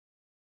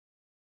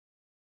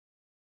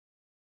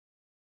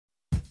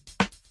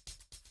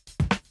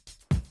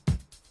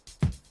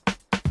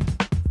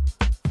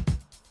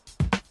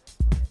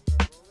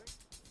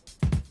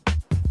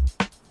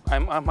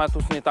I'm Ahmad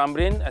Husni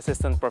Thamrin,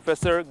 Assistant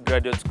Professor,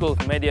 Graduate School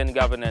of Media and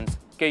Governance,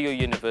 KU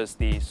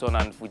University,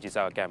 Sonan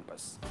Fujisawa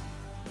campus.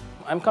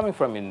 I'm coming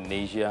from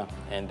Indonesia,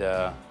 and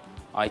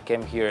I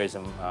came here as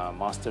a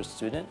master's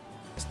student,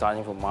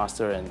 starting from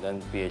master and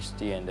then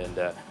PhD, and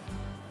then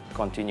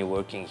continue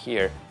working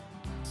here.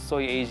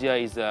 Soy Asia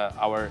is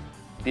our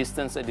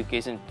distance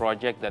education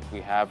project that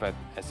we have at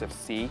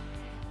SFC,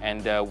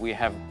 and we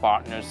have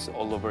partners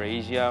all over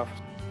Asia.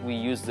 We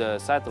use the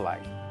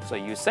satellite, so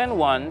you send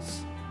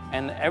once,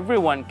 and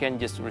everyone can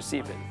just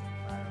receive it.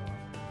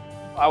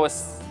 I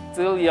was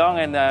still young,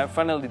 and I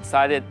finally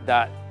decided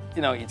that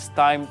it's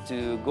time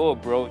to go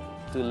abroad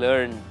to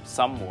learn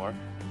some more,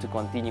 to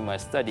continue my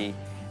study.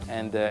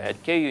 And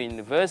at KU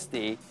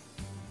University,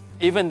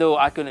 even though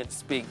I couldn't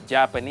speak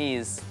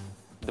Japanese,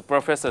 the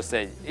professor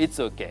said, it's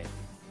okay,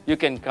 you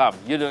can come.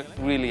 You don't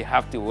really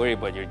have to worry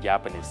about your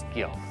Japanese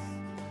skills.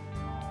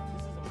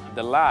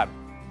 The lab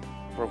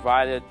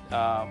provided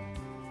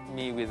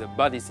me with a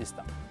buddy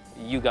system.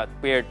 You got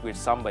paired with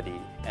somebody,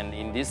 and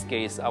in this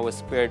case, I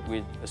was paired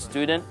with a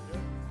student,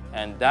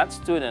 and that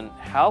student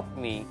helped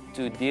me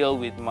to deal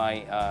with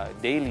my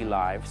daily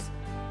lives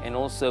and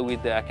also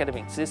with the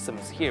academic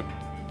systems here.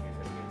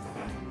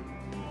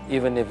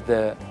 Even if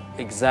the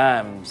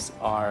exams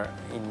are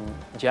in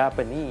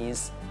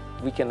Japanese,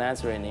 we can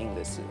answer in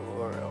English,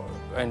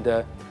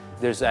 and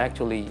there's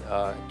actually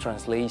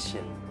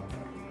translation.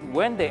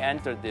 When they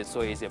enter the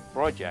Soy Asia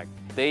project,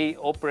 they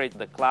operate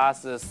the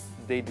classes,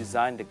 they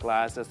design the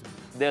classes,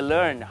 they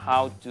learn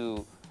how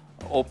to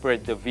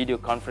operate the video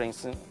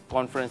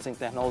conferencing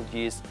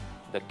technologies,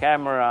 the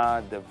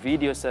camera, the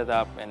video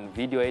setup and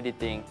video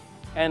editing,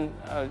 and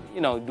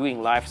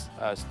doing live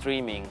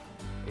streaming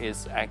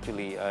is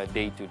actually a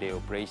day-to-day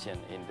operation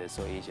in the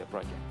Soy Asia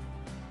project.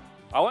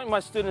 I want my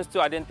students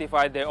to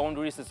identify their own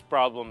research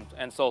problems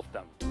and solve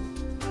them.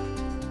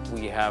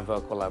 We have a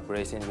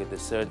collaboration with a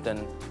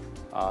certain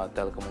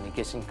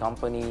telecommunication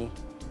company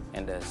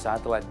and a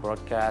satellite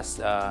broadcast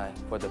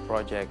for the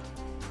project,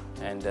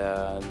 and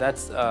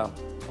that's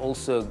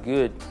also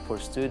good for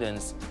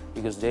students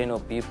because they know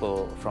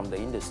people from the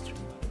industry.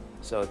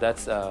 So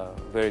that's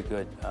very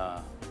good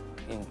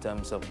in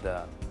terms of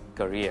the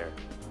career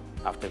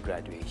after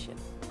graduation.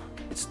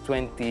 It's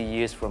 20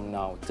 years from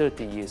now,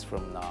 30 years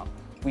from now.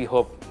 We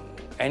hope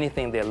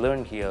anything they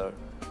learn here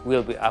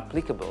will be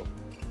applicable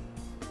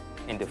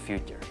in the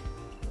future.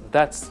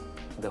 That's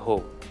the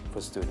hope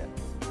for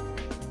students.